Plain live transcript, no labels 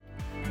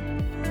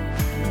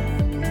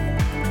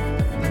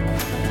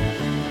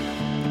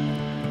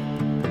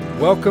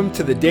Welcome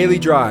to the Daily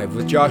Drive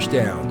with Josh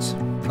Downs,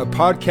 a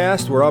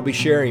podcast where I'll be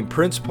sharing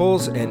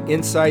principles and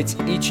insights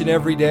each and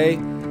every day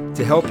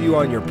to help you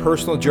on your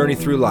personal journey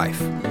through life.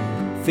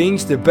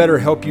 Things to better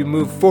help you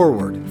move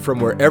forward from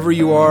wherever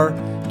you are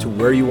to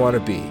where you want to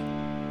be.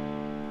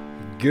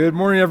 Good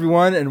morning,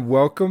 everyone, and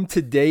welcome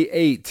to day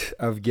 8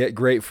 of Get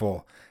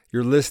Grateful.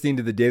 You're listening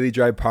to the Daily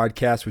Drive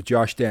podcast with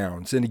Josh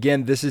Downs. And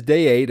again, this is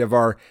day 8 of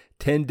our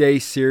 10-day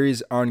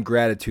series on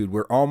gratitude.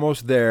 We're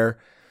almost there,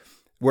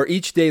 where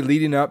each day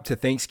leading up to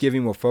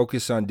Thanksgiving will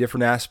focus on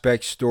different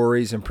aspects,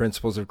 stories, and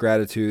principles of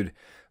gratitude,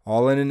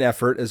 all in an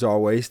effort, as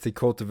always, to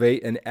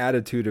cultivate an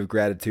attitude of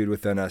gratitude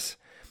within us,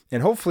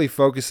 and hopefully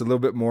focus a little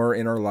bit more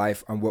in our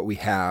life on what we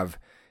have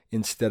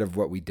instead of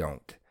what we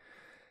don't.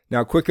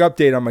 Now, quick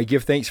update on my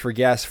Give Thanks for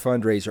Gas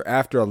fundraiser.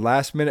 After a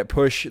last-minute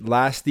push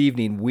last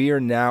evening, we are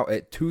now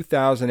at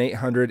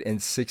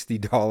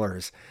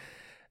 $2,860.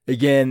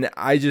 Again,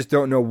 I just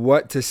don't know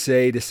what to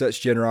say to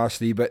such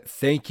generosity, but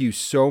thank you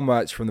so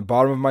much from the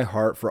bottom of my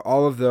heart for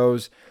all of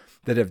those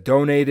that have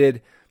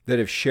donated, that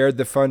have shared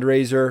the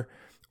fundraiser,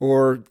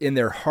 or in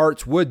their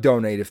hearts would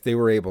donate if they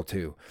were able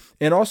to.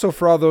 And also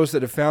for all those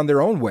that have found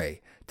their own way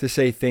to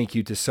say thank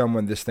you to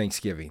someone this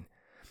Thanksgiving.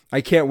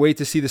 I can't wait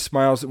to see the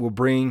smiles that we'll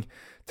bring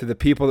to the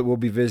people that we'll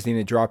be visiting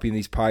and dropping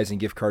these pies and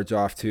gift cards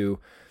off to,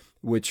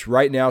 which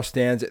right now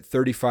stands at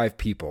 35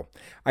 people.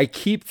 I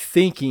keep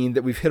thinking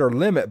that we've hit our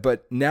limit,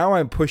 but now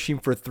I'm pushing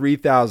for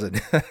 3,000.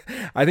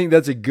 I think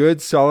that's a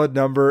good, solid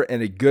number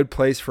and a good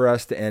place for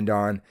us to end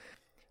on.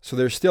 So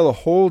there's still a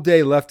whole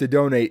day left to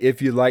donate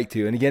if you'd like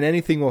to. And again,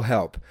 anything will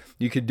help.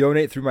 You can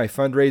donate through my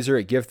fundraiser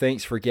at Give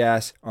Thanks for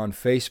Gas on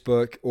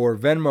Facebook, or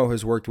Venmo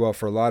has worked well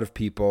for a lot of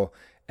people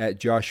at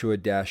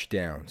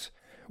Joshua-Downs.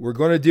 We're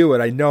going to do it.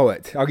 I know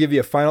it. I'll give you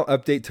a final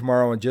update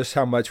tomorrow on just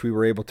how much we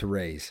were able to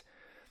raise.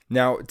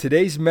 Now,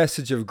 today's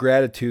message of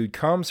gratitude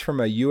comes from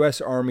a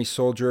U.S. Army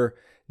soldier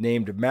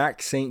named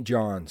Mac St.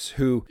 Johns,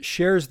 who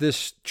shares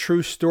this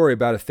true story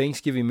about a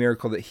Thanksgiving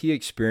miracle that he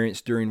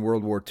experienced during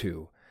World War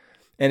II.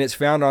 And it's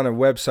found on a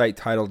website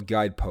titled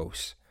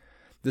Guideposts.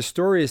 The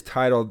story is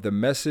titled The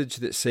Message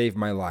That Saved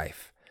My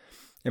Life.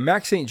 And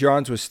Mac St.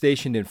 Johns was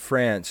stationed in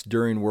France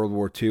during World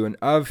War II, and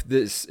of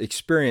this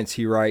experience,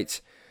 he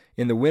writes,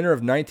 "In the winter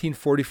of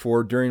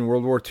 1944, during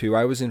World War II,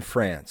 I was in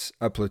France,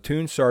 a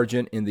platoon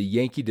sergeant in the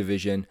Yankee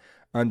Division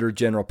under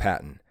General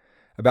Patton.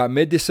 About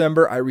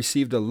mid-December, I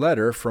received a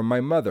letter from my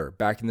mother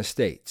back in the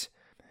States,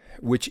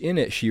 which in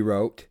it she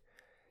wrote,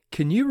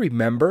 'Can you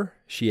remember,'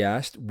 she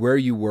asked, 'where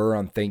you were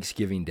on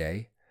Thanksgiving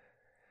Day?'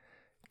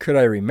 Could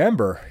I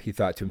remember, he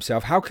thought to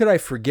himself, how could I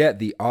forget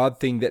the odd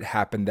thing that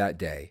happened that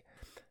day?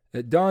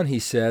 At dawn, he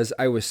says,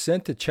 I was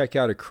sent to check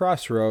out a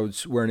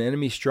crossroads where an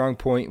enemy strong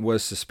point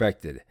was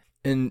suspected.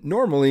 And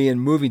normally in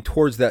moving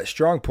towards that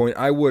strong point,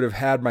 I would have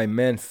had my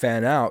men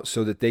fan out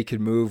so that they could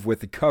move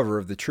with the cover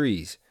of the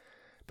trees.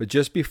 But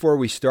just before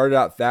we started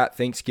out that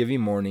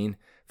Thanksgiving morning,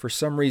 for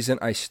some reason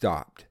I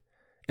stopped.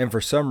 And for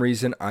some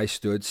reason I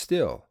stood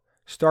still,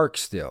 stark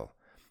still,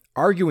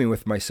 arguing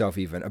with myself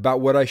even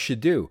about what I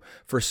should do.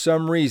 For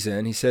some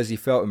reason, he says he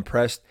felt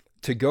impressed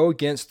to go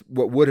against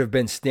what would have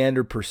been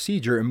standard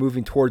procedure in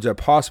moving towards a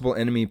possible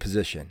enemy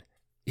position.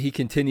 He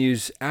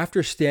continues,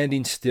 after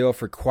standing still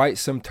for quite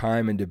some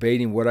time and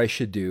debating what I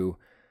should do,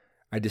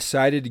 I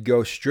decided to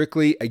go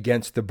strictly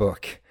against the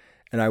book,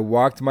 and I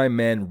walked my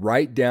men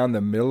right down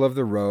the middle of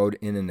the road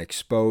in an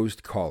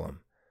exposed column.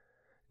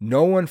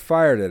 No one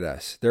fired at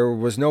us. There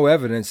was no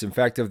evidence, in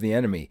fact, of the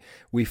enemy.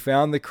 We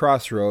found the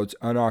crossroads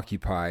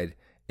unoccupied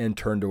and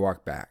turned to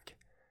walk back.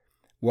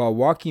 While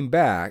walking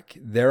back,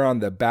 there on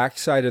the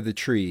backside of the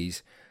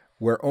trees,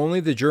 where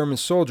only the German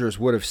soldiers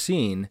would have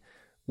seen,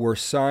 were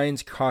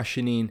signs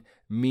cautioning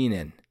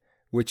Minen,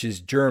 which is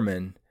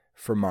German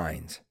for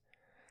mines.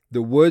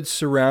 The woods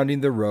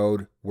surrounding the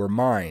road were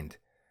mined.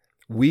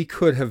 We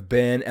could have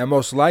been, and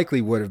most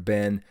likely would have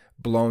been,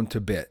 blown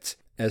to bits,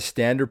 as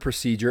standard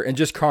procedure and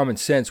just common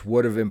sense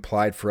would have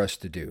implied for us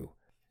to do.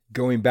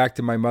 Going back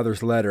to my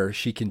mother's letter,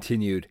 she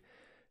continued,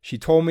 she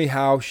told me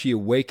how she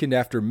awakened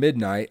after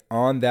midnight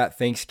on that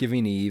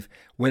Thanksgiving Eve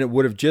when it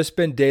would have just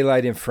been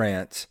daylight in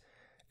France,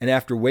 and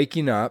after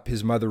waking up,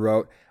 his mother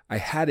wrote, I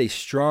had a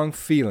strong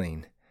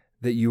feeling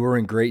that you were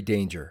in great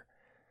danger.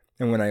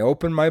 And when I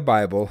opened my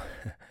Bible,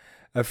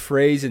 a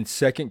phrase in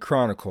 2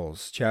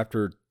 Chronicles,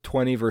 chapter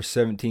 20, verse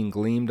 17,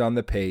 gleamed on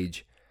the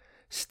page,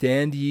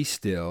 Stand ye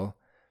still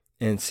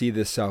and see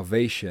the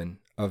salvation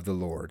of the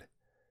Lord.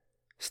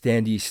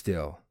 Stand ye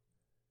still.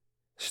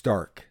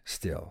 Stark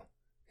still,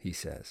 he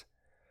says.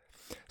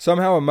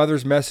 Somehow a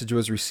mother's message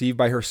was received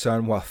by her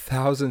son while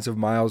thousands of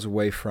miles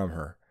away from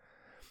her.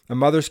 A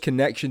mother's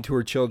connection to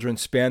her children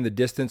spanned the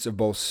distance of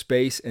both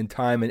space and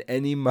time, and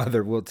any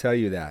mother will tell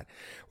you that.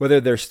 Whether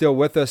they're still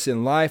with us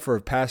in life or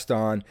have passed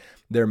on,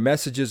 their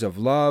messages of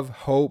love,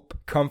 hope,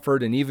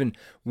 comfort, and even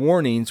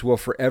warnings will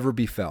forever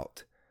be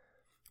felt.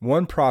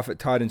 One prophet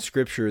taught in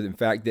Scripture, in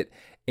fact, that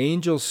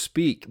angels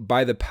speak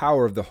by the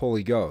power of the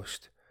Holy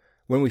Ghost.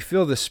 When we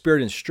feel the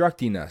Spirit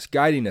instructing us,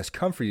 guiding us,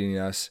 comforting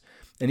us,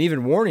 and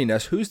even warning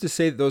us, who's to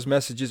say that those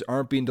messages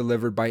aren't being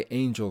delivered by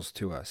angels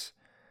to us?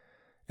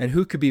 And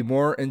who could be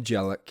more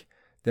angelic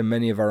than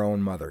many of our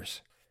own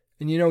mothers?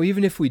 And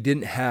even if we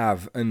didn't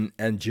have an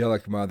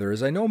angelic mother,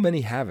 as I know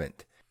many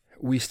haven't,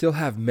 we still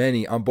have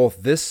many on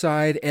both this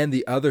side and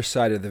the other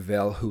side of the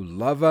veil who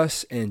love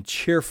us and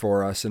cheer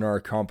for us in our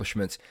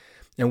accomplishments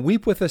and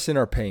weep with us in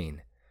our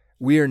pain.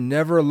 We are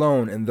never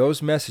alone, and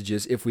those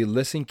messages, if we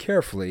listen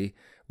carefully,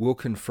 will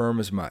confirm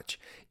as much.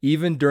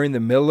 Even during the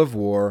middle of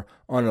war,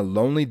 on a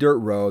lonely dirt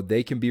road,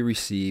 they can be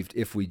received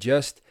if we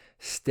just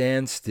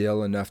stand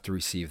still enough to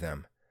receive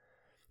them.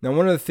 Now,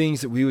 one of the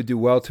things that we would do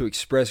well to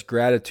express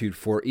gratitude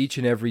for each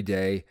and every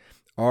day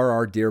are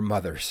our dear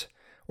mothers,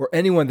 or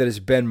anyone that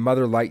has been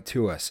mother-like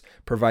to us,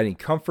 providing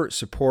comfort,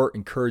 support,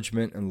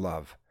 encouragement, and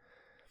love.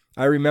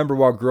 I remember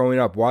while growing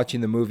up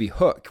watching the movie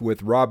Hook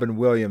with Robin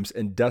Williams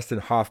and Dustin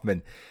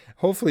Hoffman.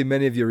 Hopefully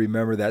many of you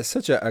remember that. It's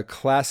such a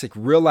classic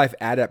real-life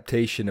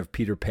adaptation of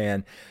Peter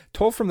Pan,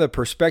 told from the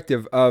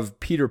perspective of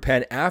Peter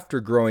Pan after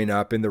growing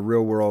up in the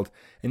real world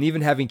and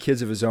even having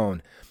kids of his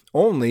own,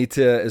 only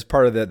to, as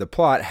part of the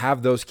plot,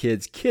 have those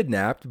kids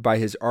kidnapped by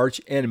his arch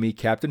enemy,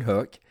 Captain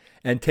Hook,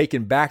 and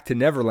taken back to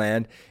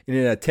Neverland in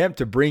an attempt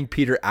to bring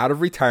Peter out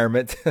of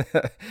retirement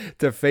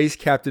to face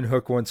Captain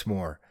Hook once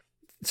more.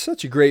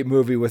 Such a great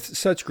movie with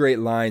such great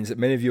lines that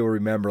many of you will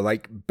remember,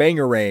 like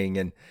Bangarang,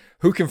 and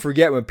who can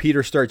forget when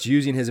Peter starts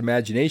using his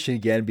imagination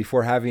again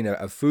before having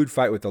a food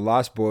fight with the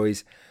Lost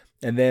Boys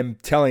and them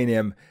telling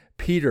him,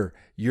 "Peter,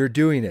 you're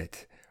doing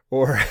it."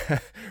 Or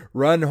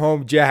 "Run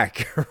home,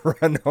 Jack,"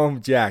 "Run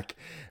home, Jack,"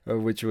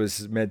 which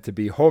was meant to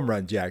be "Home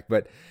Run, Jack."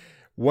 But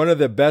one of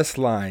the best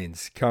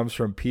lines comes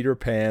from Peter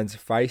Pan's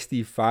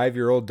feisty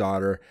 5-year-old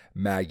daughter,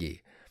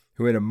 Maggie,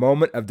 who in a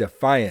moment of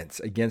defiance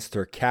against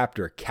her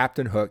captor,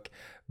 Captain Hook,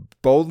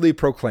 boldly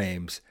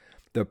proclaims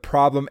the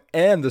problem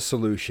and the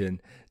solution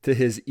to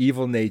his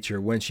evil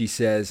nature when she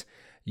says,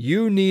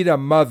 "You need a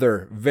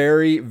mother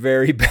very,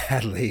 very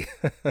badly."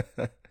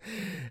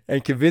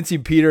 And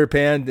convincing Peter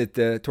Pan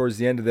that towards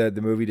the end of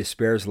the movie to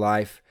spare his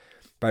life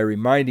by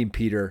reminding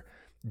Peter,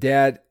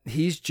 "Dad,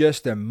 he's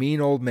just a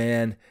mean old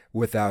man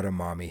without a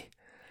mommy."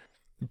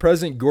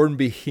 President Gordon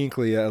B.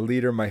 Hinckley, a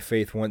leader in my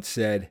faith, once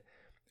said,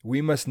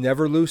 "We must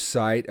never lose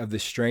sight of the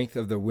strength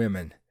of the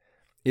women.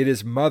 It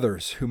is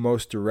mothers who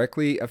most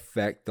directly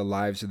affect the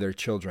lives of their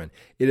children.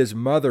 It is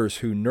mothers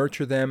who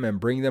nurture them and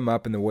bring them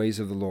up in the ways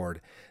of the Lord.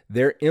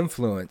 Their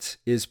influence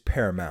is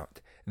paramount.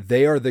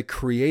 They are the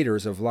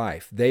creators of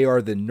life. They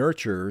are the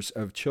nurturers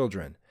of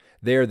children.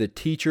 They are the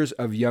teachers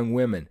of young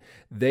women.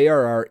 They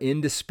are our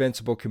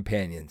indispensable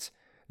companions.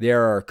 They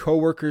are our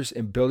co-workers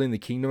in building the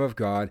kingdom of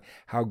God.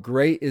 How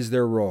great is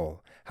their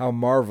role. How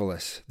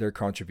marvelous their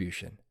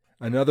contribution."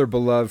 Another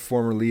beloved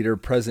former leader,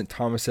 President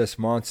Thomas S.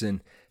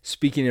 Monson,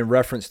 speaking in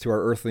reference to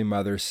our earthly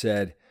mothers,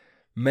 said,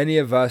 "Many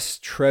of us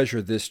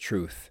treasure this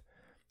truth.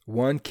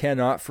 One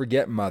cannot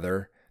forget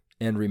mother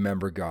and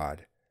remember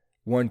God.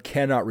 One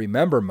cannot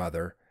remember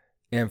mother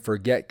and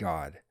forget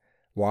God.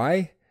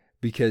 Why?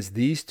 Because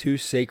these two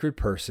sacred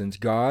persons,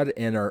 God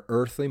and our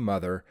earthly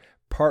mother,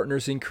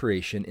 partners in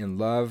creation, in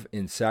love,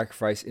 in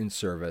sacrifice, in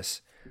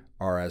service,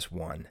 are as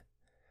one."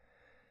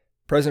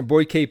 President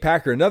Boyd K.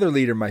 Packer, another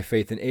leader in my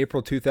faith, in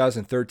April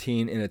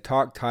 2013, in a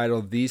talk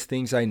titled "These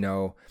Things I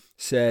Know,"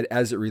 said,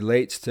 as it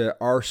relates to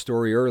our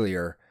story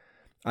earlier,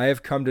 "I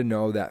have come to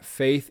know that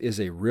faith is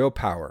a real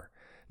power,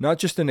 not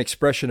just an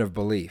expression of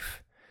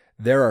belief.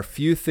 There are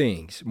few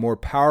things more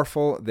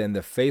powerful than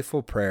the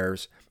faithful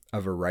prayers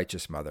of a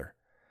righteous mother."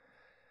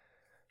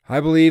 I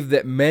believe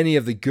that many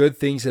of the good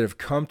things that have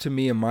come to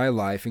me in my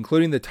life,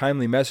 including the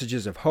timely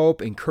messages of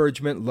hope,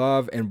 encouragement,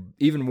 love, and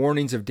even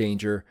warnings of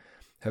danger,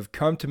 have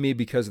come to me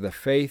because of the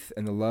faith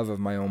and the love of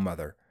my own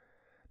mother.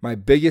 My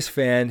biggest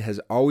fan has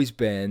always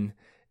been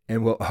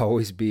and will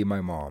always be my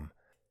mom.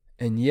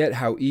 And yet,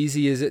 how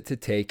easy is it to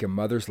take a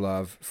mother's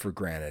love for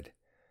granted?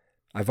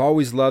 I've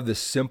always loved the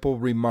simple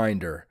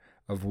reminder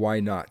of why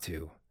not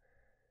to.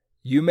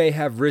 You may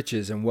have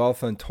riches and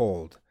wealth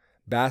untold,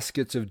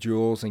 baskets of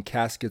jewels and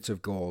caskets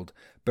of gold,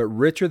 but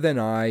richer than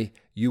I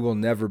you will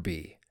never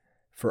be,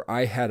 for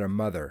I had a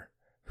mother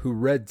who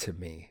read to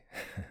me.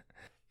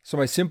 So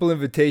my simple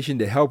invitation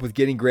to help with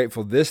getting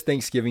grateful this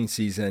Thanksgiving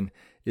season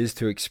is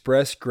to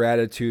express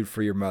gratitude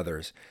for your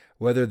mothers,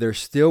 whether they're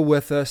still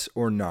with us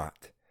or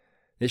not.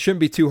 It shouldn't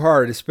be too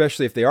hard,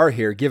 especially if they are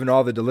here, given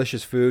all the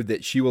delicious food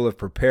that she will have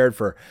prepared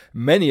for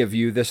many of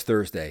you this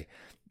Thursday.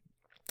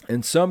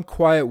 In some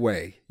quiet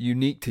way,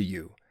 unique to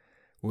you,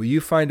 will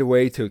you find a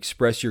way to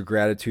express your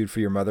gratitude for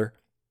your mother?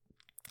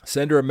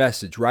 Send her a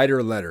message, write her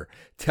a letter,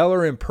 tell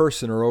her in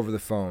person or over the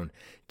phone.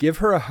 Give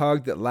her a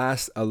hug that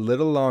lasts a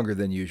little longer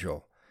than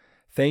usual.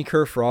 Thank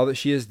her for all that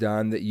she has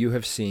done that you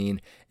have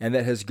seen and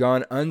that has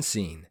gone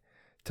unseen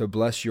to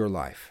bless your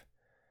life.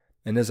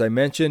 And as I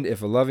mentioned,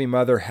 if a loving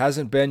mother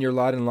hasn't been your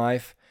lot in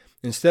life,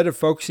 instead of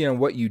focusing on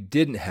what you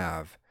didn't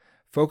have,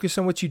 focus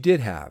on what you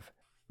did have,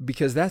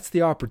 because that's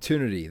the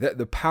opportunity,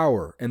 the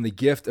power and the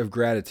gift of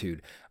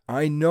gratitude.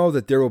 I know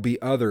that there will be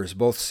others,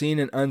 both seen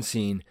and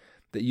unseen,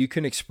 that you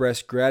can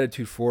express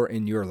gratitude for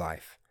in your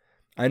life.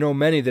 I know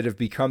many that have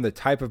become the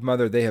type of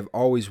mother they have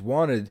always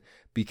wanted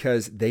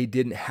because they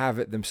didn't have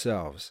it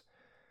themselves.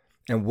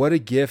 And what a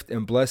gift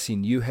and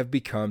blessing you have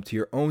become to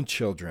your own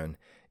children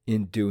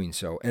in doing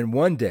so. And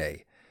one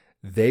day,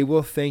 they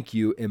will thank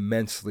you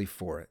immensely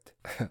for it.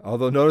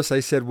 Although notice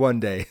I said one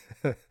day.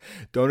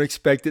 Don't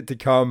expect it to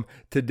come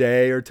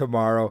today or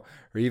tomorrow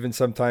or even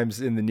sometimes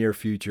in the near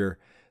future.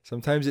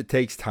 Sometimes it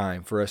takes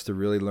time for us to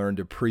really learn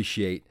to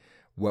appreciate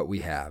what we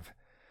have.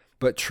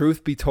 But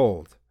truth be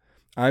told,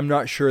 I'm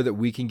not sure that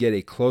we can get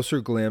a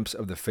closer glimpse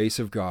of the face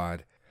of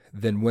God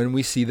than when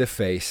we see the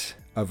face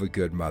of a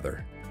good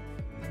mother.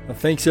 Well,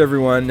 thanks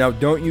everyone. Now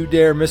don't you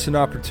dare miss an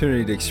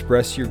opportunity to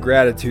express your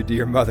gratitude to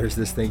your mothers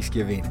this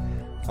Thanksgiving.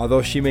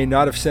 Although she may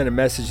not have sent a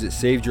message that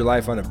saved your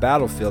life on a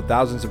battlefield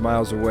thousands of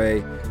miles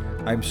away,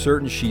 I'm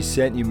certain she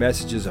sent you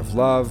messages of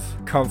love,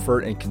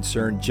 comfort, and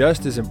concern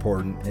just as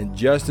important and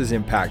just as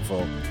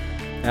impactful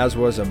as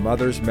was a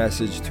mother's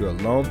message to a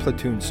lone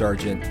platoon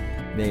sergeant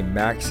named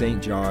Max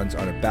St. John's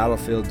on a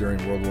battlefield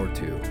during World War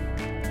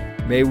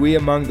II. May we,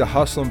 among the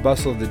hustle and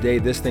bustle of the day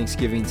this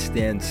Thanksgiving,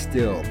 stand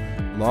still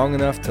long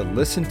enough to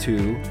listen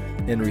to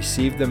and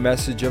receive the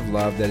message of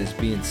love that is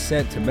being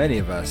sent to many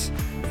of us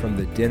from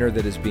the dinner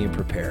that is being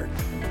prepared.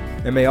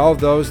 And may all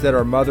those that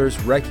are mothers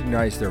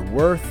recognize their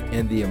worth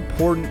and the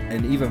important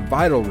and even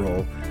vital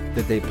role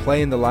that they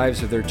play in the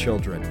lives of their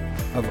children.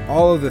 Of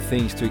all of the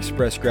things to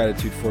express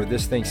gratitude for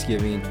this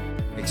Thanksgiving,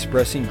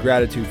 expressing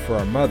gratitude for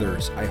our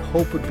mothers, I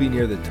hope would be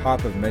near the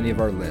top of many of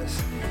our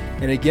lists.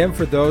 And again,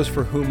 for those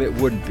for whom it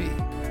wouldn't be,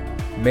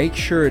 make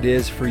sure it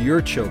is for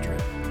your children,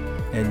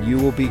 and you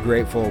will be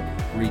grateful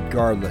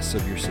regardless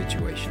of your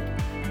situation.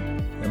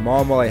 And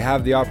Mom, while I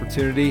have the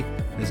opportunity,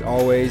 as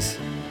always,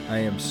 I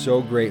am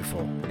so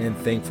grateful and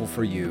thankful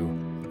for you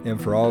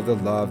and for all the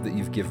love that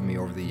you've given me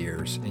over the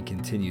years and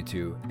continue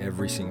to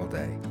every single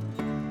day.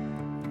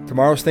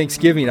 Tomorrow's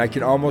Thanksgiving. I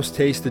can almost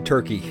taste the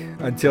turkey.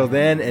 Until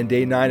then and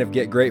day 9 of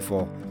Get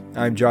Grateful,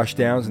 I'm Josh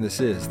Downs, and this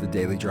is The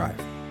Daily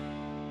Drive.